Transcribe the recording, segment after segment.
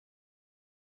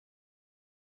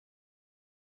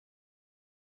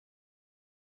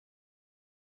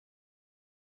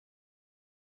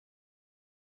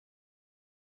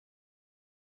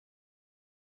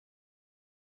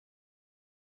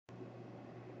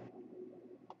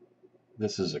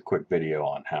This is a quick video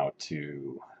on how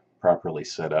to properly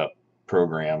set up,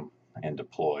 program, and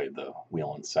deploy the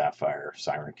Whelen Sapphire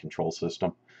siren control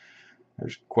system.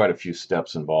 There's quite a few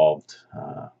steps involved.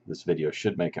 This video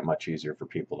should make it much easier for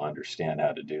people to understand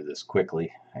how to do this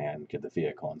quickly and get the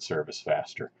vehicle in service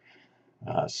faster.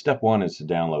 Step one is to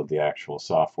download the actual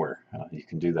software. You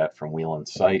can do that from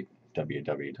Whelen's site,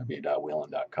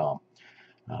 www.whelen.com.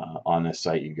 On this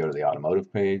site, you go to the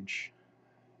automotive page,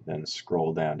 then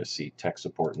scroll down to see tech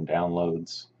support and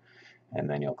downloads, and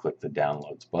then you'll click the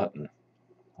downloads button.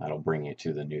 That'll bring you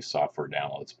to the new software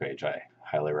downloads page. I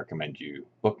highly recommend you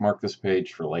bookmark this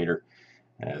page for later,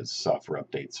 as software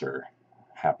updates are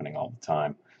happening all the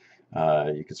time.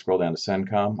 You can scroll down to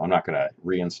CENTCOM. I'm not going to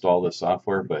reinstall this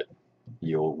software, but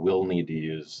you will need to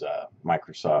use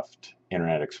Microsoft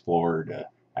Internet Explorer to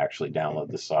actually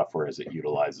download the software, as it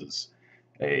utilizes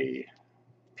a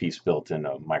piece built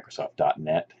into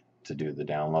Microsoft.net to do the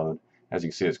download. As you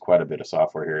can see, there's quite a bit of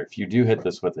software here. If you do hit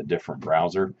this with a different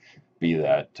browser, be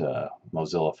that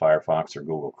Mozilla Firefox or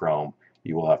Google Chrome,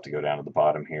 you will have to go down to the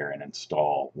bottom here and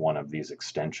install one of these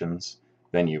extensions.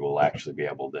 Then you will actually be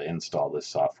able to install this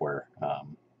software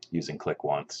using click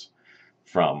once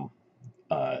from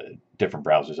different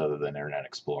browsers other than Internet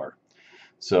Explorer.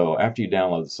 So after you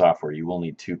download the software, you will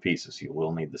need two pieces. You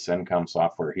will need the CENTCOM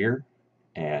software here,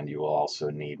 and you will also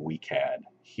need WCAD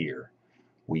here.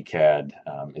 WCAD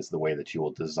is the way that you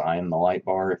will design the light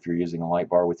bar if you're using a light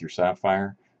bar with your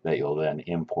Sapphire, that you'll then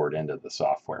import into the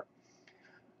software.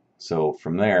 So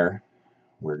from there,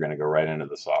 we're going to go right into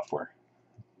the software.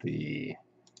 The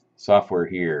software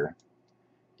here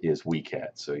is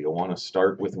WCAD, so you'll want to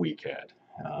start with WCAD.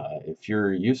 If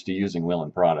you're used to using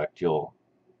Whelen product, you'll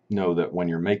know that when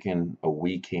you're making a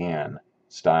WCAN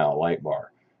style light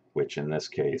bar, which in this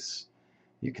case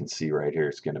you can see right here,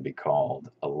 it's going to be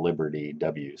called a Liberty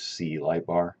WC light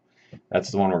bar. That's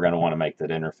the one we're going to want to make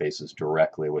that interfaces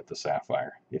directly with the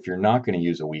Sapphire. If you're not going to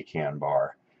use a WCAN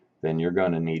bar, then you're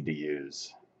going to need to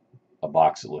use a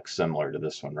box that looks similar to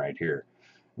this one right here.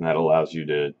 And that allows you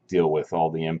to deal with all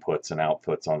the inputs and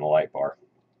outputs on the light bar.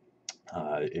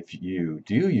 If you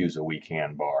do use a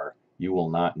WCAN bar, you will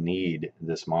not need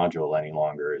this module any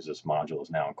longer, as this module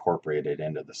is now incorporated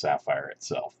into the Sapphire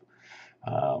itself.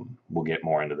 We'll get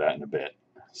more into that in a bit.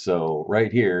 So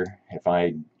right here, if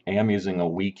I am using a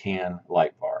WCAN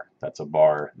light bar, that's a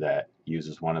bar that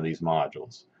uses one of these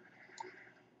modules,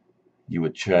 you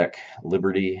would check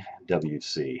Liberty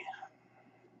WC.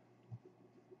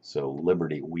 So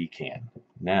Liberty WCAN.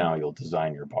 Now you'll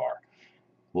design your bar.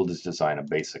 We'll just design a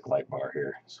basic light bar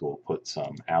here. So we'll put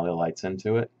some alley lights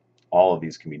into it. All of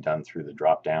these can be done through the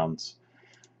drop downs.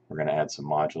 We're going to add some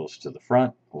modules to the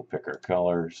front. We'll pick our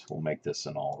colors. We'll make this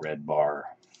an all red bar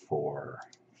for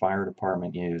fire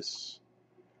department use.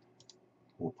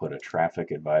 We'll put a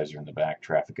traffic advisor in the back.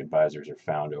 Traffic advisors are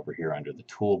found over here under the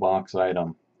toolbox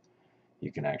item.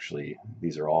 You can actually,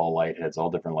 these are all light heads, all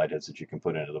different light heads that you can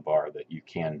put into the bar that you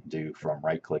can do from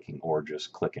right clicking or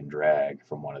just click and drag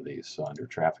from one of these. So under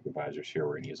traffic advisors here,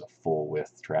 we're going to use a full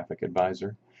width traffic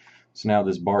advisor. So now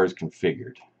this bar is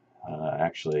configured.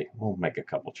 Actually, we'll make a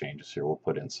couple changes here. We'll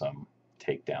put in some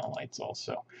takedown lights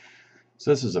also.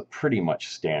 So this is a pretty much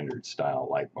standard style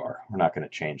light bar. We're not going to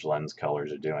change lens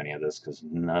colors or do any of this, because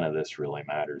none of this really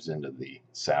matters into the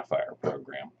Sapphire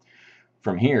program.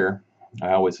 From here,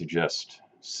 I always suggest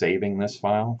saving this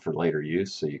file for later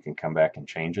use so you can come back and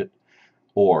change it,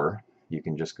 or you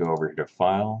can just go over here to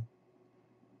File,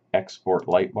 Export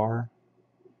Light Bar.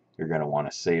 You're going to want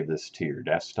to save this to your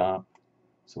desktop.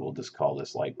 So we'll just call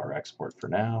this light bar export for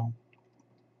now.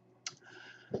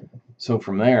 So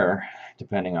from there,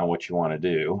 depending on what you want to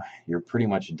do, you're pretty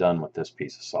much done with this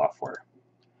piece of software.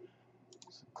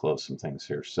 So close some things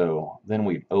here. So then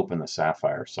we open the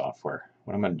Sapphire software.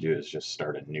 What I'm going to do is just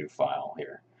start a new file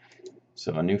here.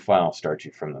 So a new file starts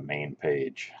you from the main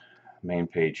page. Main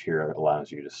page here allows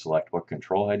you to select what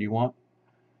control head you want.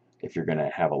 If you're going to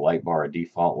have a light bar, a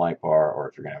default light bar, or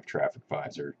if you're going to have traffic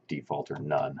visor, default or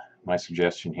none. My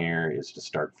suggestion here is to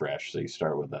start fresh. So you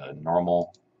start with a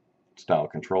normal style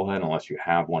control head, unless you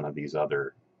have one of these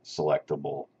other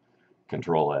selectable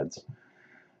control heads.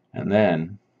 And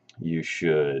then you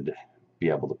should be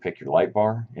able to pick your light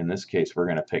bar. In this case, we're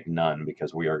going to pick none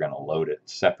because we are going to load it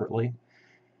separately.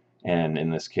 And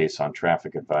in this case, on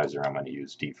traffic advisor, I'm going to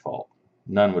use default.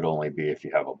 None would only be if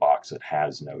you have a box that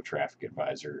has no traffic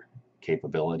advisor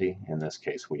capability. In this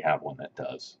case, we have one that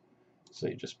does. So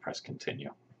you just press continue.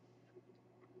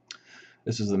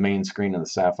 This is the main screen of the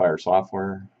Sapphire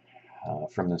software.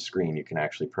 From this screen, you can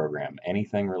actually program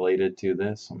anything related to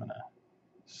this. I'm going to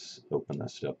open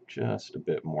this up just a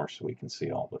bit more so we can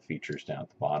see all the features down at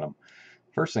the bottom.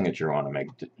 First thing that you want to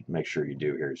make sure you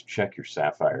do here is check your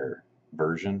Sapphire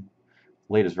version.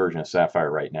 Latest version of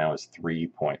Sapphire right now is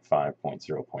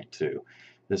 3.5.0.2.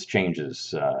 This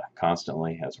changes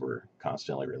constantly as we're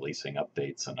constantly releasing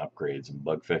updates and upgrades and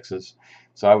bug fixes.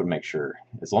 So I would make sure,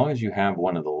 as long as you have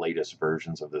one of the latest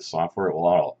versions of this software, it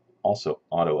will also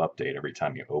auto-update every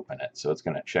time you open it. So it's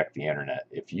going to check the internet.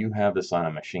 If you have this on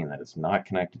a machine that is not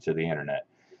connected to the internet,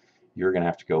 you're going to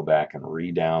have to go back and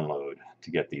re-download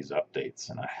to get these updates.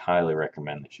 And I highly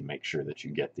recommend that you make sure that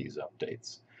you get these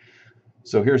updates.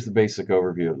 So here's the basic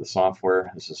overview of the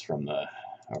software. This is from the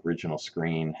original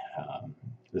screen.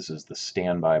 This is the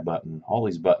standby button. All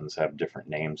these buttons have different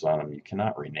names on them. You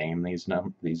cannot rename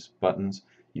these buttons.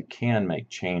 You can make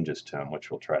changes to them, which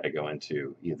we'll try to go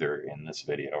into either in this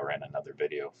video or in another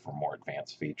video for more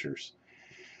advanced features.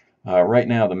 Right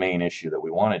now, the main issue that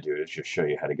we want to do is just show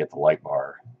you how to get the light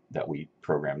bar that we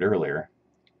programmed earlier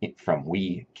from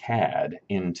WeCAD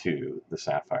into the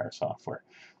Sapphire software.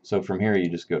 So from here you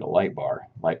just go to light bar.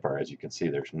 Light bar, as you can see,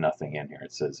 there's nothing in here.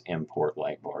 It says import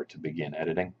light bar to begin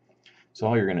editing. So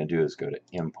all you're going to do is go to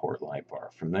import light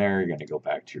bar. From there you're going to go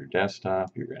back to your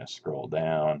desktop, you're going to scroll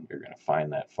down, you're going to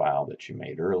find that file that you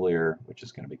made earlier, which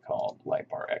is going to be called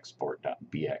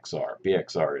lightbarexport.bxr.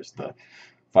 BXR is the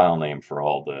file name for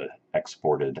all the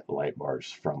exported light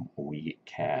bars from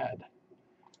WeCAD.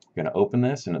 Going to open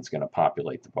this and it's going to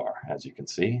populate the bar. As you can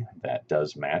see, that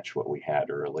does match what we had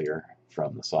earlier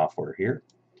from the software here.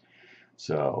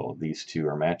 So these two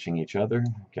are matching each other.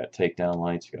 You've got takedown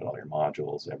lights, you've got all your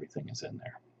modules, everything is in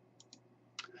there.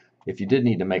 If you did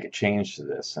need to make a change to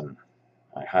this, and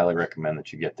I highly recommend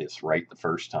that you get this right the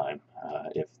first time,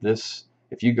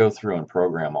 if you go through and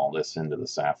program all this into the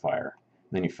Sapphire,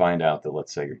 then you find out that,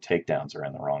 let's say, your takedowns are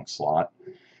in the wrong slot,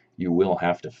 you will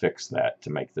have to fix that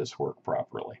to make this work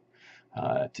properly.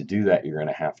 To do that, you're going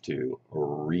to have to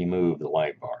remove the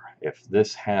light bar. If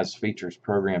this has features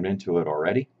programmed into it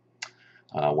already,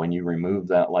 when you remove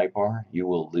that light bar, you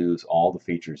will lose all the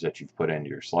features that you've put into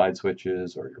your slide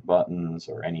switches or your buttons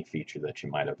or any feature that you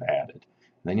might have added.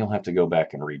 Then you'll have to go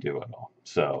back and redo it all.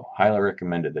 So highly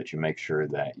recommended that you make sure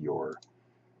that your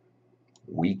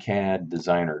WeCAD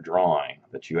designer drawing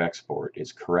that you export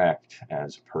is correct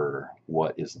as per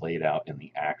what is laid out in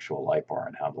the actual light bar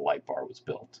and how the light bar was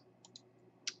built.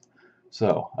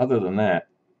 So other than that,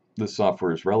 this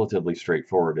software is relatively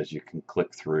straightforward, as you can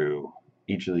click through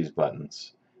each of these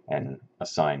buttons and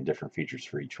assign different features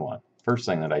for each one. First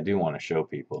thing that I do want to show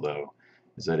people though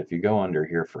is that if you go under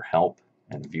here for help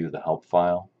and view the help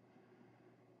file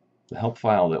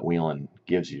that Whelen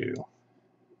gives you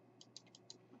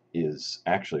is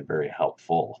actually very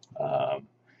helpful.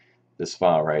 This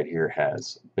file right here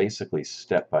has basically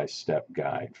step-by-step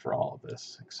guide for all of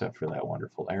this, except for that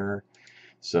wonderful error.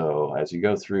 So as you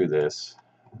go through this,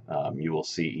 you will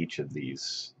see each of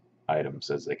these items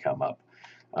as they come up.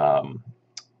 I'm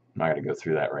not going to go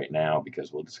through that right now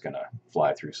because we're just going to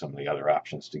fly through some of the other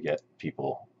options to get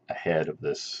people ahead of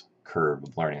this curve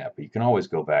of learning that. But you can always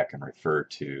go back and refer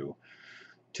to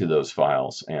those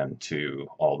files and to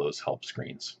all those help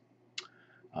screens.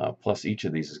 Plus each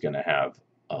of these is going to have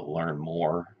a learn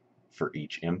more for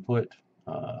each input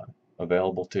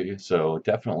available to you. So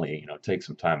definitely, take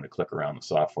some time to click around the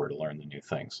software to learn the new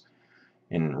things.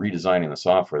 In redesigning the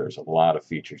software, there's a lot of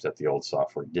features that the old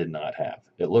software did not have.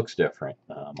 It looks different.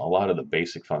 A lot of the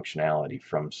basic functionality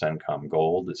from CENTCOM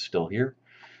Gold is still here.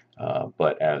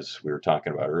 But as we were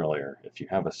talking about earlier, if you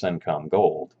have a CENTCOM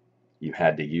Gold, you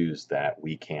had to use that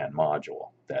WeCAN module,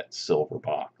 that silver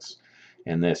box.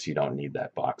 In this, you don't need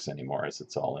that box anymore as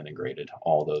it's all integrated.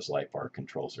 All those light bar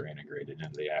controls are integrated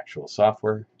into the actual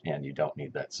software, and you don't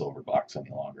need that silver box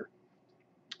any longer.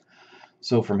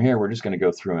 So from here, we're just going to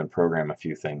go through and program a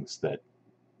few things that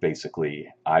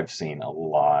basically I've seen a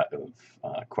lot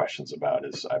of questions about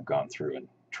as I've gone through and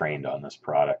trained on this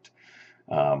product.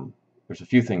 There's a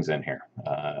few things in here.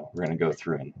 We're going to go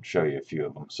through and show you a few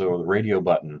of them. So the radio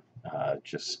button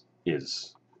just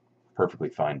is perfectly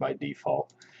fine by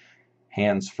default.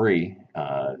 Hands-free,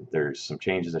 there's some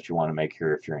changes that you want to make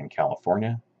here if you're in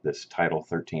California. This Title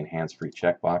 13 hands-free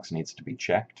checkbox needs to be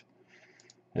checked.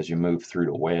 As you move through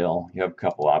to Whale, you have a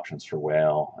couple options for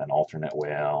Whale, an alternate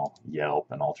Whale, Yelp,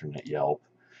 and alternate Yelp.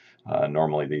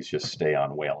 Normally these just stay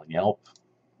on Whale and Yelp.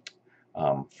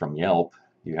 From Yelp,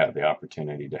 you have the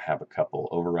opportunity to have a couple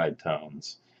override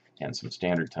tones and some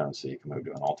standard tones, so you can move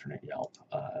to an alternate Yelp,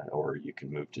 or you can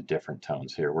move to different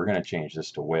tones here. We're going to change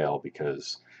this to Whale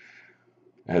because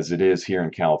As it is here in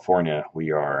California,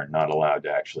 we are not allowed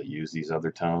to actually use these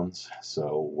other tones,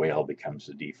 so Whale becomes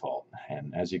the default.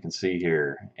 And as you can see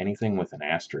here, anything with an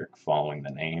asterisk following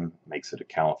the name makes it a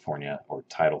California or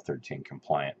Title 13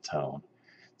 compliant tone.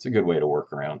 It's a good way to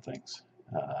work around things.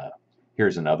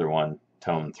 Here's another one,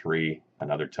 tone 3,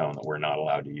 another tone that we're not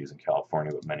allowed to use in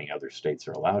California, but many other states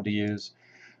are allowed to use.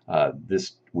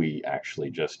 This, we actually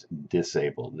just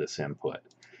disabled this input.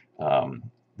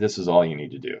 This is all you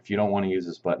need to do. If you don't want to use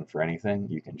this button for anything,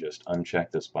 you can just uncheck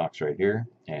this box right here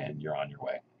and you're on your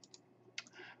way.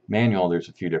 Manual, there's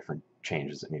a few different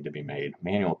changes that need to be made.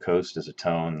 Manual coast is a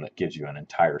tone that gives you an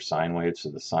entire sine wave,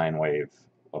 so the sine wave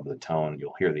of the tone,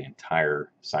 you'll hear the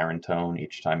entire siren tone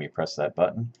each time you press that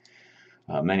button.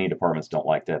 Many departments don't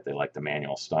like that. They like the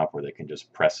manual stop where they can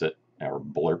just press it or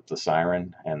blurp the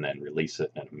siren and then release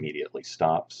it and it immediately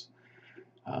stops.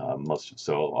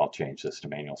 So I'll change this to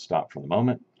manual stop for the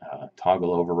moment.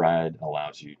 Toggle override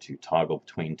allows you to toggle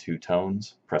between two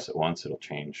tones. Press it once, it'll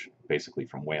change basically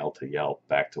from Whale to Yelp,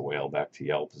 back to Whale, back to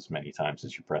Yelp as many times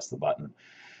as you press the button.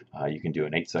 You can do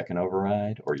an 8-second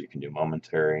override or you can do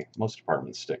momentary. Most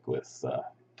departments stick with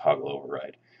toggle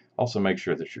override. Also make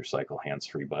sure that your cycle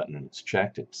hands-free button is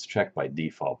checked. It's checked by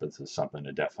default, but this is something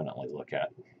to definitely look at.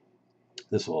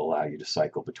 This will allow you to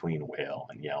cycle between Whale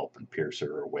and Yelp and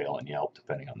Piercer or Whale and Yelp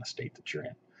depending on the state that you're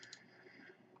in.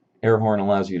 Air horn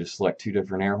allows you to select two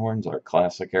different air horns, our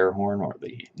classic air horn or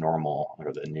the normal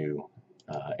or the new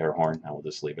air horn. I will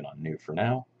just leave it on new for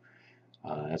now.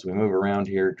 As we move around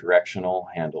here, directional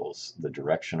handles the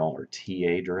directional or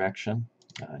TA direction.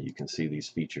 You can see these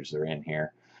features are in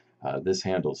here. This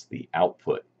handles the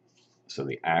output, so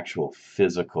the actual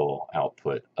physical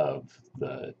output of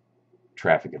the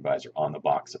traffic advisor on the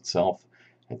box itself.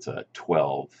 It's a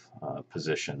 12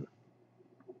 position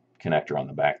connector on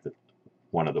the back that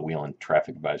one of the Whelen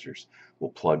traffic advisors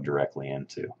will plug directly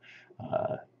into.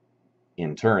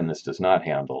 In turn, this does not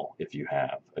handle if you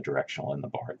have a directional in the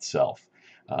bar itself.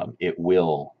 It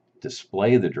will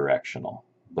display the directional,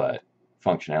 but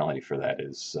functionality for that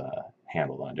is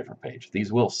handled on a different page.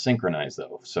 These will synchronize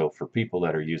though, so for people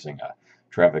that are using a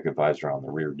traffic advisor on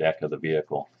the rear deck of the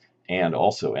vehicle and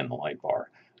also in the light bar,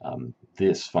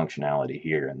 this functionality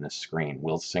here in this screen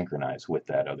will synchronize with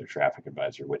that other traffic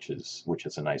advisor, which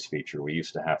is a nice feature. We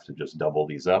used to have to just double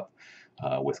these up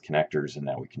with connectors, and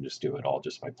now we can just do it all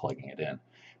just by plugging it in.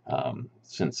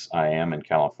 Since I am in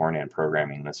California and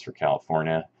programming this for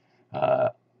California,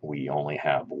 we only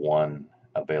have one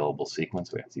available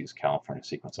sequence. We have to use California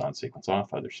sequence on, sequence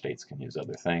off. Other states can use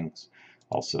other things.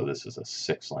 Also, this is a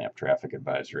 6-lamp traffic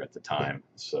advisor at the time,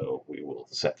 so we will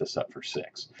set this up for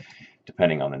 6.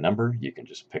 Depending on the number, you can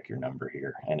just pick your number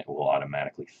here, and it will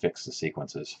automatically fix the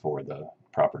sequences for the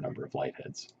proper number of light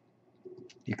heads.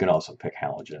 You can also pick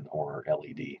halogen or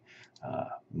LED.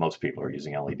 Most people are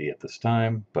using LED at this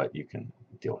time, but you can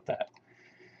deal with that.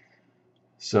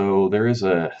 So there is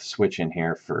a switch in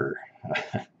here for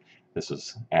this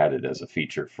was added as a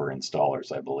feature for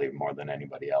installers, I believe, more than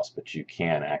anybody else, but you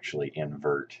can actually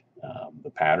invert the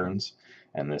patterns,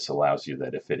 and this allows you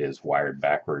that if it is wired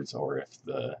backwards or if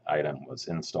the item was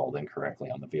installed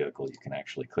incorrectly on the vehicle, you can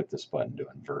actually click this button to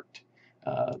invert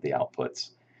the outputs,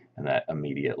 and that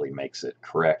immediately makes it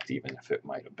correct even if it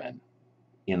might have been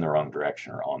in the wrong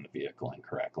direction or on the vehicle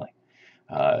incorrectly.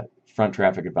 Front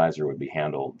traffic advisor would be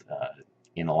handled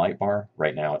in a light bar.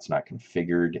 Right now it's not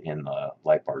configured in the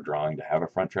light bar drawing to have a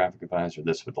front traffic advisor.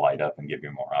 This would light up and give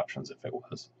you more options if it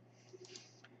was.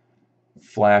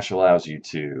 Flash allows you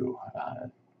to,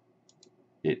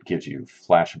 it gives you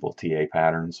flashable TA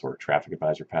patterns or traffic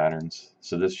advisor patterns.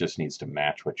 So this just needs to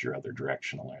match what your other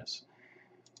directional is.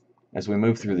 As we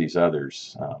move through these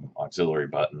others, auxiliary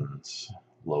buttons,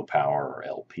 low power or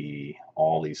LP,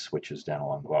 all these switches down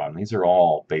along the bottom, these are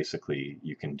all basically,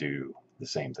 you can do the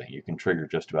same thing. You can trigger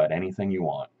just about anything you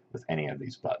want with any of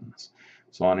these buttons.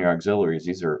 So on your auxiliaries,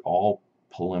 these are all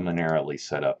preliminarily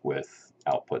set up with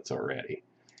outputs already.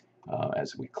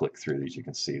 As we click through these, you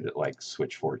can see that like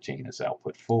switch 14 is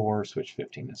output 4, switch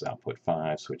 15 is output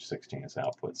 5, switch 16 is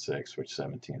output 6, switch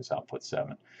 17 is output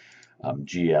 7.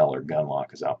 GL or gun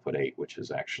lock is output 8, which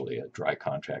is actually a dry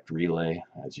contact relay,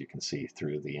 as you can see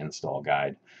through the install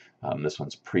guide. This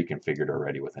one's pre-configured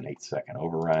already with an 8-second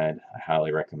override. I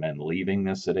highly recommend leaving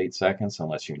this at 8 seconds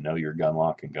unless you know your gun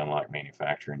lock and gun lock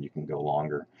manufacturer and you can go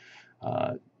longer.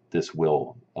 This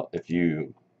will, if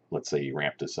you, let's say you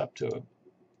ramp this up to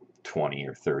 20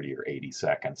 or 30 or 80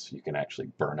 seconds, you can actually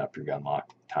burn up your gun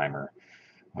lock timer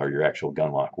or your actual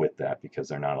gun lock with that because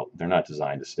they're not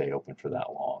designed to stay open for that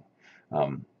long.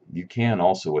 You can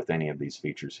also, with any of these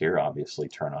features here, obviously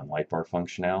turn on light bar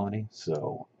functionality.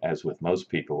 So as with most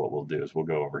people, what we'll do is we'll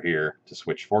go over here to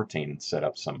switch 14 and set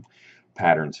up some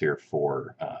patterns here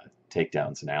for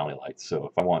takedowns and alley lights. So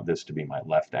if I want this to be my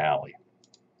left alley,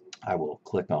 I will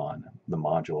click on the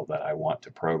module that I want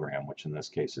to program, which in this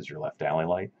case is your left alley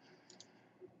light.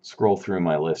 Scroll through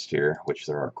my list here, which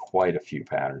there are quite a few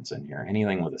patterns in here.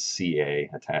 Anything with a CA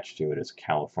attached to it is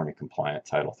California compliant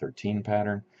Title 13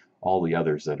 pattern. All the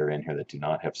others that are in here that do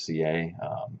not have CA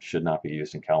should not be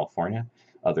used in California.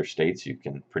 Other states you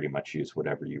can pretty much use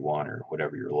whatever you want or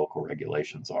whatever your local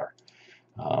regulations are.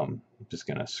 I'm just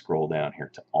going to scroll down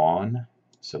here to on,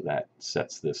 so that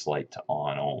sets this light to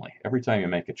on only. Every time you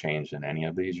make a change in any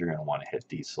of these, you're going to want to hit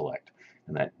deselect,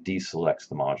 and that deselects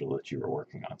the module that you were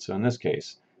working on. So in this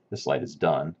case, this light is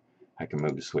done. I can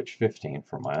move to switch 15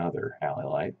 for my other alley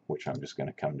light, which I'm just going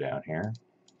to come down here,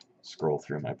 scroll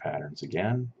through my patterns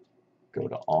again, go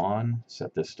to on,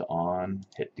 set this to on,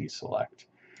 hit deselect.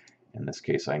 In this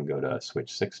case, I can go to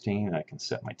switch 16, and I can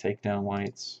set my takedown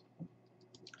lights.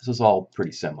 This is all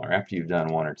pretty similar. After you've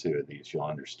done one or two of these, you'll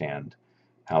understand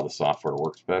how the software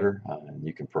works better, and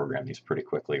you can program these pretty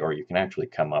quickly, or you can actually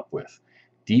come up with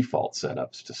default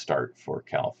setups to start for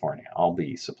California. I'll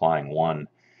be supplying one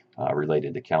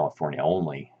related to California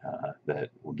only that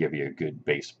will give you a good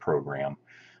base program,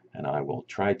 and I will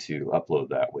try to upload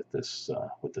that with this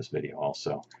video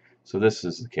also. So this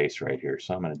is the case right here.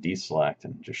 So I'm going to deselect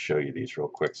and just show you these real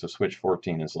quick. So switch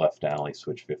 14 is left alley,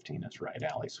 switch 15 is right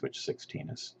alley, switch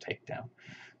 16 is takedown.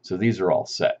 So these are all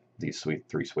set. These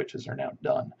three switches are now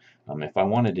done. If I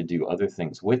wanted to do other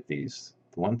things with these,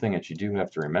 the one thing that you do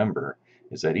have to remember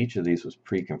is that each of these was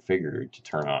pre-configured to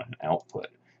turn on an output.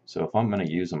 So if I'm going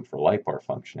to use them for light bar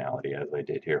functionality, as I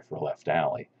did here for left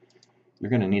alley, you're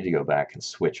going to need to go back and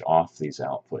switch off these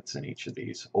outputs in each of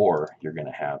these, or you're going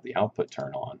to have the output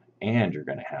turn on, and you're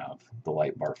going to have the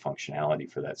light bar functionality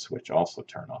for that switch also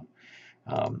turn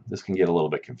on. This can get a little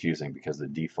bit confusing because the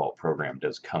default program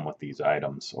does come with these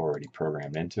items already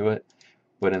programmed into it,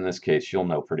 but in this case you'll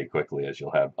know pretty quickly as you'll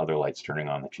have other lights turning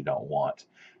on that you don't want.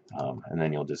 And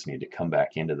then you'll just need to come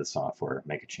back into the software,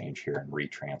 make a change here, and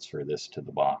retransfer this to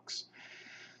the box.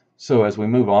 So as we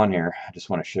move on here, I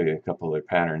just want to show you a couple other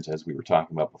patterns as we were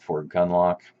talking about before. Gun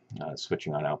lock,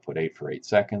 switching on output 8 for 8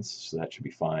 seconds, so that should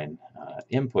be fine.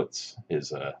 Inputs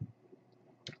is a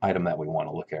item that we want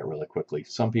to look at really quickly.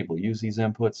 Some people use these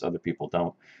inputs, other people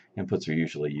don't. Inputs are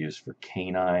usually used for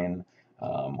canine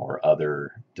or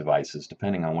other devices,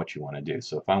 depending on what you want to do.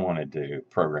 So if I wanted to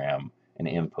program an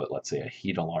input, let's say a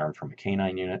heat alarm from a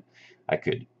canine unit, I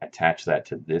could attach that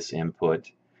to this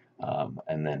input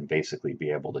and then basically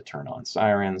be able to turn on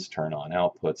sirens, turn on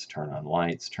outputs, turn on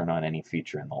lights, turn on any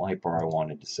feature in the light bar I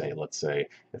wanted to say. Let's say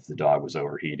if the dog was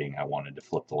overheating, I wanted to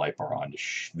flip the light bar on to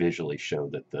visually show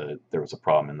that there was a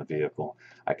problem in the vehicle.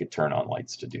 I could turn on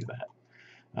lights to do that.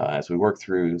 As we work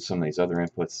through some of these other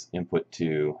inputs, input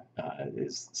 2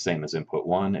 is the same as input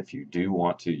 1. If you do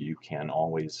want to, you can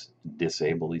always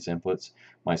disable these inputs.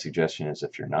 My suggestion is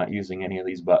if you're not using any of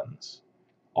these buttons,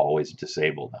 always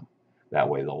disable them. That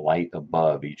way the light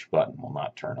above each button will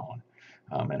not turn on,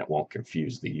 and it won't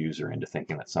confuse the user into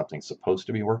thinking that something's supposed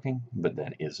to be working, but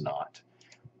then is not.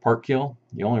 Park kill,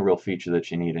 the only real feature that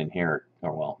you need in here,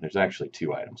 or well, there's actually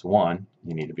two items. One,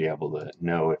 you need to be able to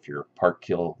know if your park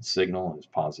kill signal is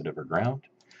positive or ground.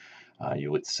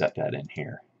 You would set that in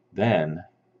here. Then,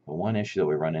 the one issue that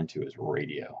we run into is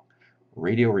radio.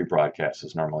 Radio rebroadcast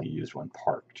is normally used when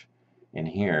parked. In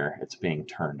here, it's being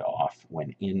turned off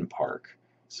when in park.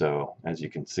 So, as you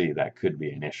can see, that could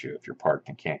be an issue if you're parked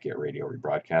and can't get radio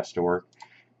rebroadcast to work.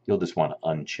 You'll just want to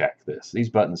uncheck this. These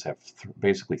buttons have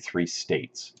basically three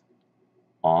states: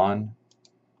 on,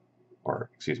 or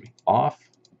excuse me, off,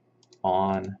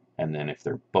 on, and then if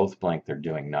they're both blank, they're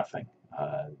doing nothing.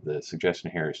 The suggestion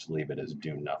here is to leave it as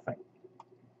do nothing.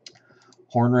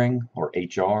 Horn ring, or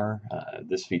HR,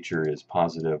 this feature is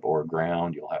positive or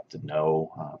ground. You'll have to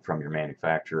know from your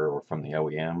manufacturer or from the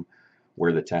OEM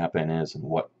where the tap-in is and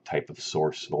what type of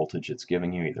source voltage it's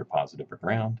giving you, either positive or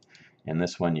ground. In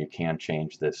this one, you can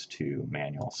change this to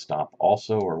manual stop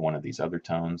also, or one of these other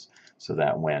tones, so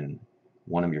that when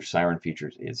one of your siren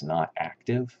features is not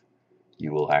active,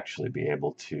 you will actually be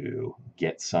able to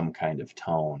get some kind of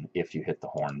tone if you hit the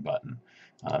horn button.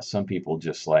 Some people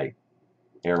just like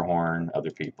air horn, other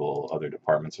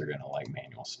departments are going to like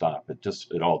manual stop.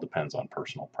 It all depends on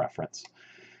personal preference.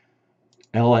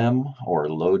 LM, or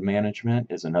load management,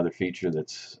 is another feature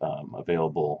that's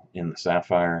available in the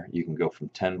Sapphire. You can go from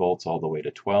 10 volts all the way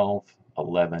to 12.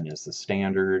 11 is the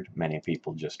standard. Many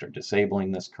people just are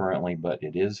disabling this currently, but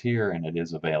it is here and it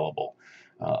is available.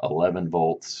 11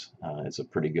 volts is a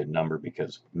pretty good number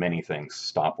because many things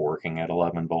stop working at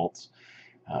 11 volts.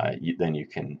 Then you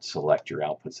can select your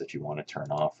outputs that you want to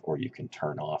turn off, or you can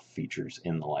turn off features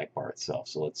in the light bar itself.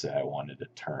 So let's say I wanted to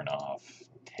turn off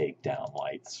takedown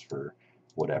lights for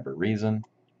whatever reason.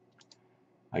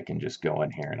 I can just go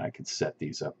in here and I could set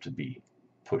these up to be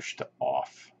pushed to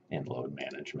off in load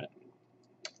management.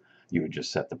 You would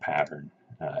just set the pattern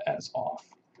as off.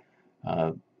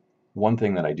 One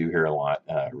thing that I do hear a lot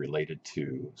related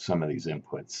to some of these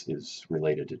inputs is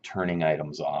related to turning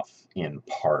items off in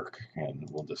Park, and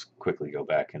we'll just quickly go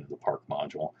back into the Park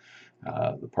module.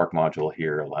 The Park module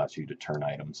here allows you to turn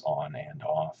items on and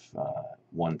off.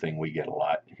 One thing we get a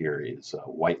lot here is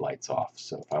white lights off.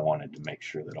 So if I wanted to make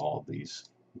sure that all of these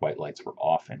white lights were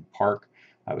off in Park,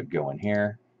 I would go in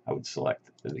here, I would select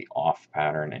the off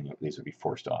pattern, and these would be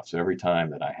forced off. So every time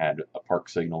that I had a Park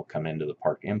signal come into the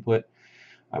Park input,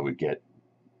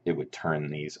 it would turn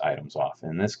these items off.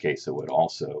 In this case, it would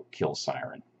also kill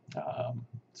siren.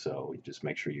 So just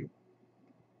make sure you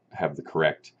have the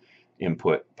correct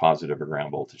input, positive or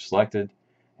ground voltage selected,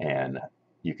 and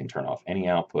you can turn off any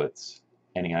outputs,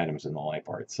 any items in the light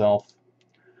bar itself.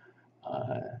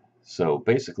 So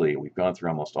basically, we've gone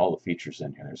through almost all the features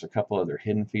in here. There's a couple other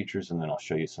hidden features, and then I'll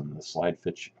show you some of the slide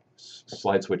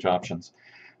switch options.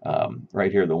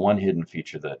 Right here, the one hidden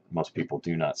feature that most people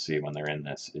do not see when they're in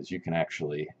this is you can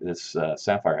actually, this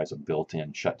Sapphire has a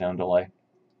built-in shutdown delay.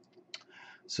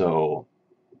 So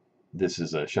this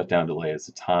is a shutdown delay as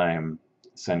the time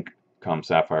CENTCOM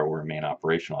Sapphire will remain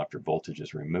operational after voltage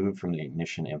is removed from the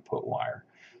ignition input wire.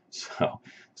 So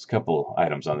there's a couple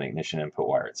items on the ignition input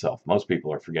wire itself. Most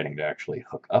people are forgetting to actually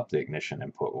hook up the ignition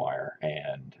input wire,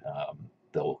 and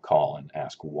they'll call and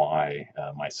ask why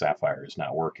my Sapphire is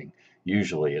not working.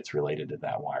 Usually it's related to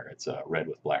that wire. It's a red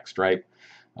with black stripe.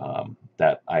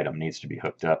 That item needs to be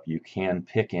hooked up. You can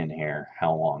pick in here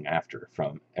how long after,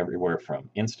 from everywhere from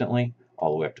instantly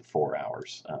all the way up to 4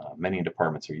 hours. Many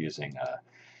departments are using a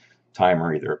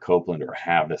timer, either a Copeland or a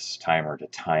Havas timer, to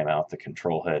time out the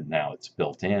control head. Now it's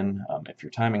built in. If you're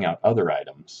timing out other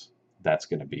items, that's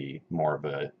going to be more of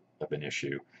an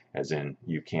issue, as in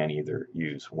you can either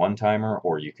use one timer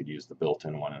or you could use the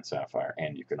built-in one in Sapphire,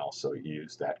 and you can also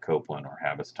use that Copeland or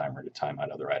Havas timer to time out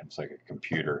other items like a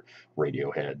computer, radio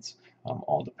heads,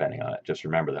 all depending on it. Just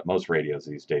remember that most radios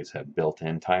these days have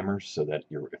built-in timers, so that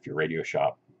if your radio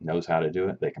shop knows how to do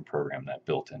it, they can program that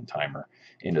built-in timer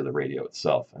into the radio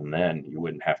itself, and then you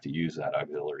wouldn't have to use that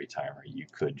auxiliary timer. You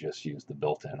could just use the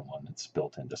built-in one that's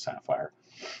built into Sapphire.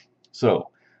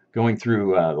 So going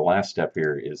through the last step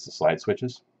here is the slide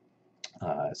switches.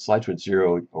 Slide switch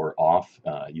 0 or off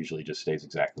usually just stays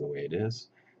exactly the way it is.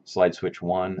 Slide switch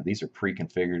 1, these are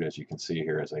pre-configured, as you can see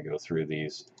here as I go through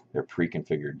these. They're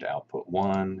pre-configured to output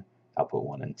 1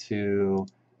 and 2,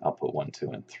 output 1, 2,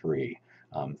 and 3.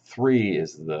 3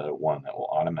 is the one that will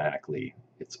automatically,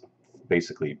 it's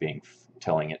basically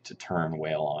telling it to turn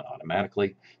Whale on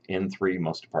automatically. In 3,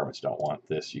 most departments don't want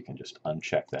this. You can just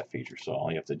uncheck that feature. So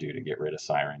all you have to do to get rid of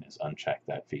siren is uncheck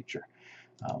that feature.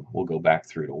 We'll go back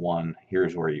through to 1.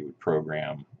 Here's where you would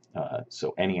program,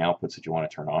 so any outputs that you want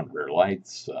to turn on, rear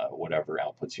lights, whatever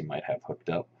outputs you might have hooked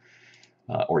up,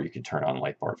 or you can turn on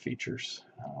light bar features.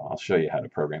 I'll show you how to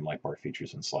program light bar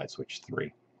features in slide switch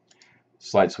 3.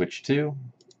 Slide switch 2,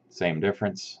 same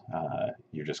difference.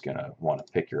 You're just going to want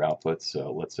to pick your outputs.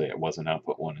 So let's say it wasn't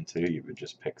output 1 and 2, you would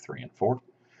just pick 3 and 4.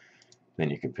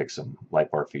 Then you could pick some light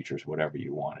bar features, whatever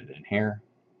you wanted in here.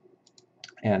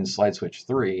 And slide switch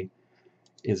 3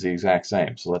 is the exact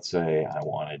same. So let's say I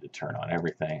wanted to turn on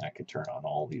everything. I could turn on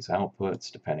all these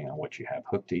outputs depending on what you have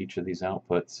hooked to each of these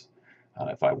outputs.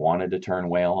 If I wanted to turn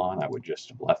Whale on, I would just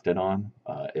have left it on.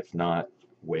 If not,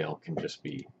 Whale can just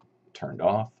be turned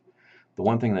off. The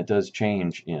one thing that does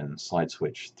change in slide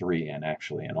switch 3, and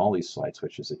actually in all these slide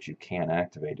switches that you can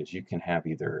activate, is you can have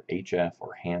either HF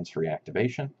or hands-free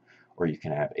activation, or you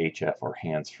can have HF or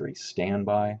hands-free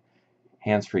standby.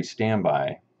 Hands-free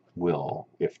standby will,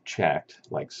 if checked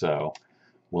like so,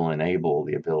 will enable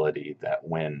the ability that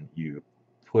when you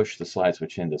push the slide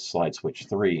switch into slide switch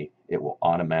 3, it will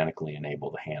automatically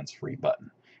enable the hands-free button.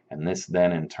 And this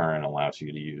then in turn allows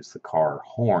you to use the car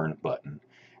horn button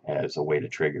as a way to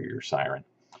trigger your siren.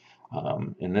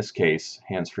 In this case,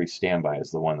 hands-free standby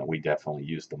is the one that we definitely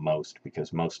use the most,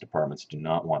 because most departments do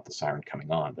not want the siren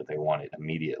coming on, but they want it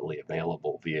immediately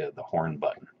available via the horn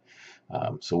button.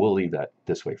 So we'll leave that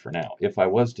this way for now. If I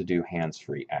was to do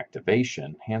hands-free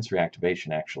activation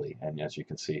actually, and as you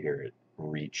can see here, it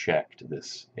rechecked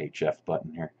this HF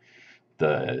button here.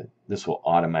 This will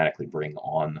automatically bring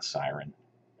on the siren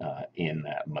in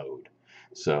that mode.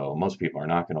 So most people are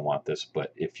not going to want this,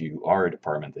 but if you are a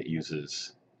department that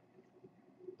uses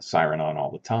siren on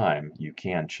all the time, you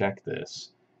can check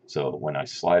this. So when I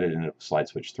slide it into slide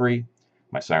switch 3,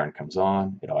 my siren comes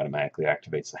on, it automatically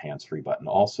activates the hands-free button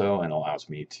also and allows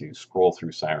me to scroll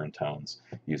through siren tones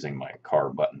using my car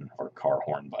button or car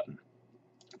horn button.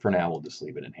 For now, we'll just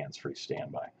leave it in hands-free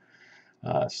standby.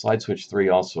 Slide switch 3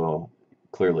 also,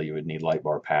 clearly you would need light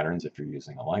bar patterns if you're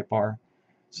using a light bar.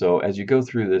 So as you go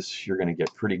through this, you're going to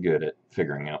get pretty good at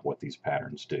figuring out what these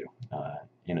patterns do.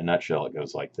 In a nutshell, it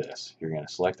goes like this. You're going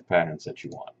to select the patterns that you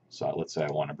want. So let's say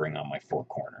I want to bring on my 4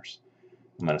 corners.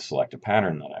 I'm going to select a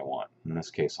pattern that I want. In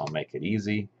this case, I'll make it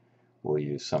easy. We'll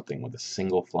use something with a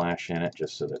single flash in it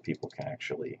just so that people can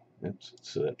actually,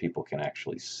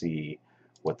 see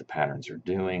what the patterns are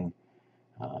doing.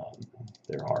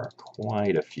 There are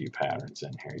quite a few patterns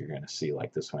in here. You're going to see,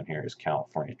 like this one here is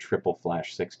California triple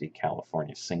flash 60,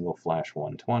 California single flash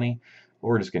 120. But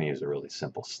we're just going to use a really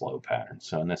simple slow pattern.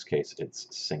 So in this case, it's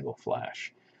single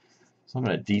flash. So I'm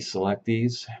going to deselect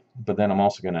these, but then I'm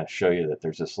also going to show you that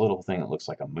there's this little thing that looks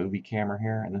like a movie camera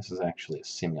here, and this is actually a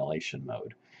simulation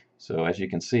mode. So as you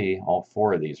can see, all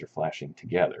 4 of these are flashing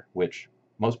together, which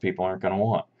most people aren't going to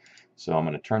want. So I'm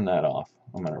going to turn that off.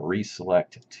 I'm going to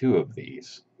reselect 2 of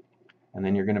these, and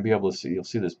then you're going to be able to see, you'll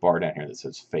see this bar down here that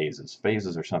says phases.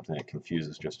 Phases are something that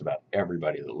confuses just about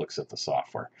everybody that looks at the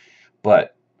software.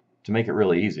 But to make it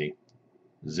really easy,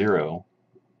 0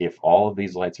 if all of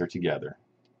these lights are together,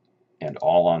 and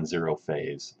all on 0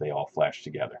 phase, they all flash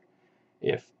together.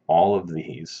 If all of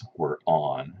these were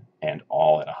on and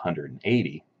all at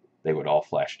 180, they would all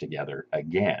flash together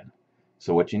again.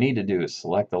 So what you need to do is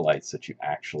select the lights that you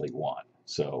actually want.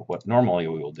 So what normally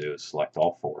we will do is select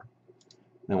all 4.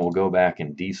 Then we'll go back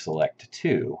and deselect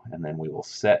 2, and then we will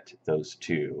set those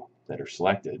 2 that are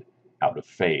selected out of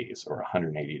phase, or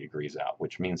 180 degrees out,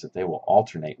 which means that they will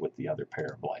alternate with the other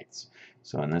pair of lights.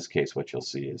 So in this case, what you'll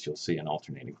see is an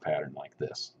alternating pattern like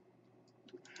this.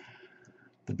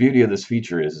 The beauty of this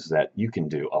feature is that you can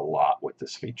do a lot with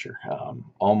this feature,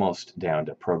 almost down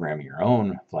to programming your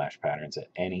own flash patterns at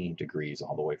any degrees,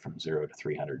 all the way from 0 to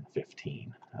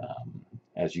 315.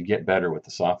 As you get better with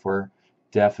the software,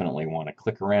 definitely want to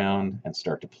click around and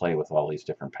start to play with all these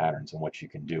different patterns and what you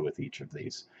can do with each of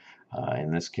these.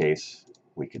 In this case,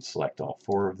 we could select all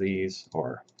 4 of these,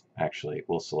 or actually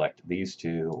we'll select these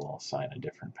 2, we'll assign a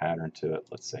different pattern to it,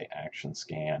 let's say action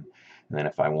scan, and then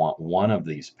if I want one of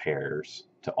these pairs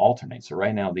to alternate, so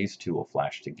right now these 2 will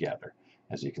flash together.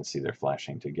 As you can see, they're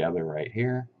flashing together right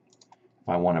here. If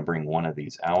I want to bring one of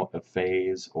these out of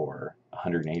phase or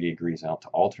 180 degrees out to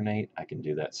alternate, I can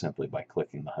do that simply by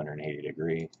clicking the 180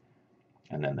 degree,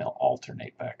 and then they'll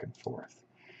alternate back and forth.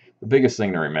 The biggest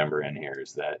thing to remember in here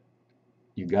is that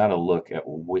you got to look at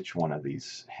which one of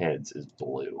these heads is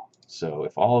blue. So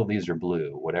if all of these are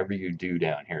blue, whatever you do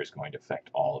down here is going to affect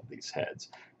all of these heads.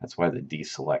 That's why the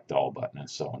deselect all button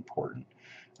is so important.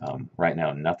 Right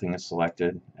now nothing is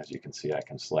selected. As you can see, I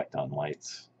can select on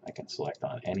lights, I can select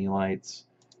on any lights,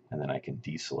 and then I can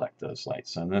deselect those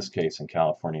lights. So in this case, in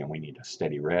California, we need a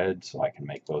steady red, so I can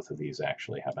make both of these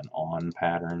actually have an on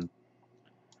pattern.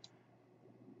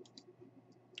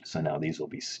 So now these will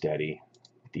be steady,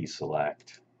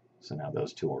 deselect. So now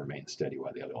those 2 will remain steady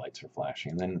while the other lights are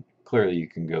flashing. And then clearly you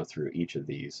can go through each of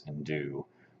these and do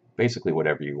basically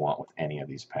whatever you want with any of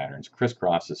these patterns.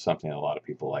 Crisscross is something that a lot of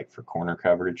people like for corner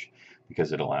coverage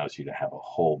because it allows you to have a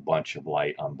whole bunch of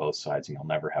light on both sides, and you'll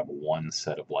never have one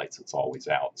set of lights that's always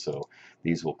out. So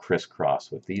these will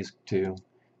crisscross with these 2,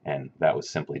 and that was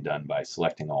simply done by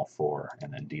selecting all 4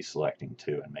 and then deselecting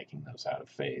 2 and making those out of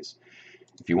phase.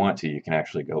 If you want to, you can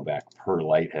actually go back per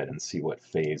light head and see what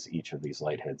phase each of these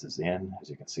light heads is in. As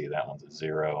you can see, that one's a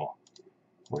 0,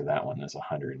 where that one is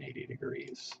 180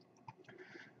 degrees.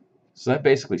 So that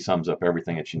basically sums up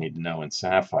everything that you need to know in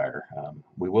Sapphire.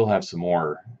 We will have some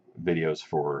more videos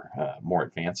for more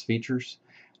advanced features.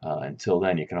 Until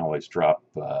then, you can always drop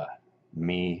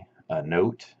me a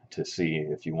note to see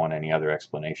if you want any other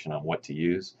explanation on what to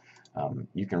use.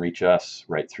 You can reach us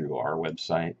right through our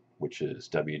website, which is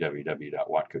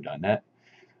www.watco.net.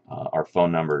 Our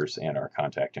phone numbers and our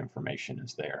contact information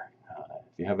is there.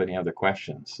 If you have any other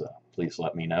questions, please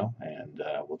let me know, and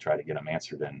we'll try to get them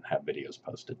answered and have videos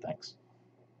posted. Thanks.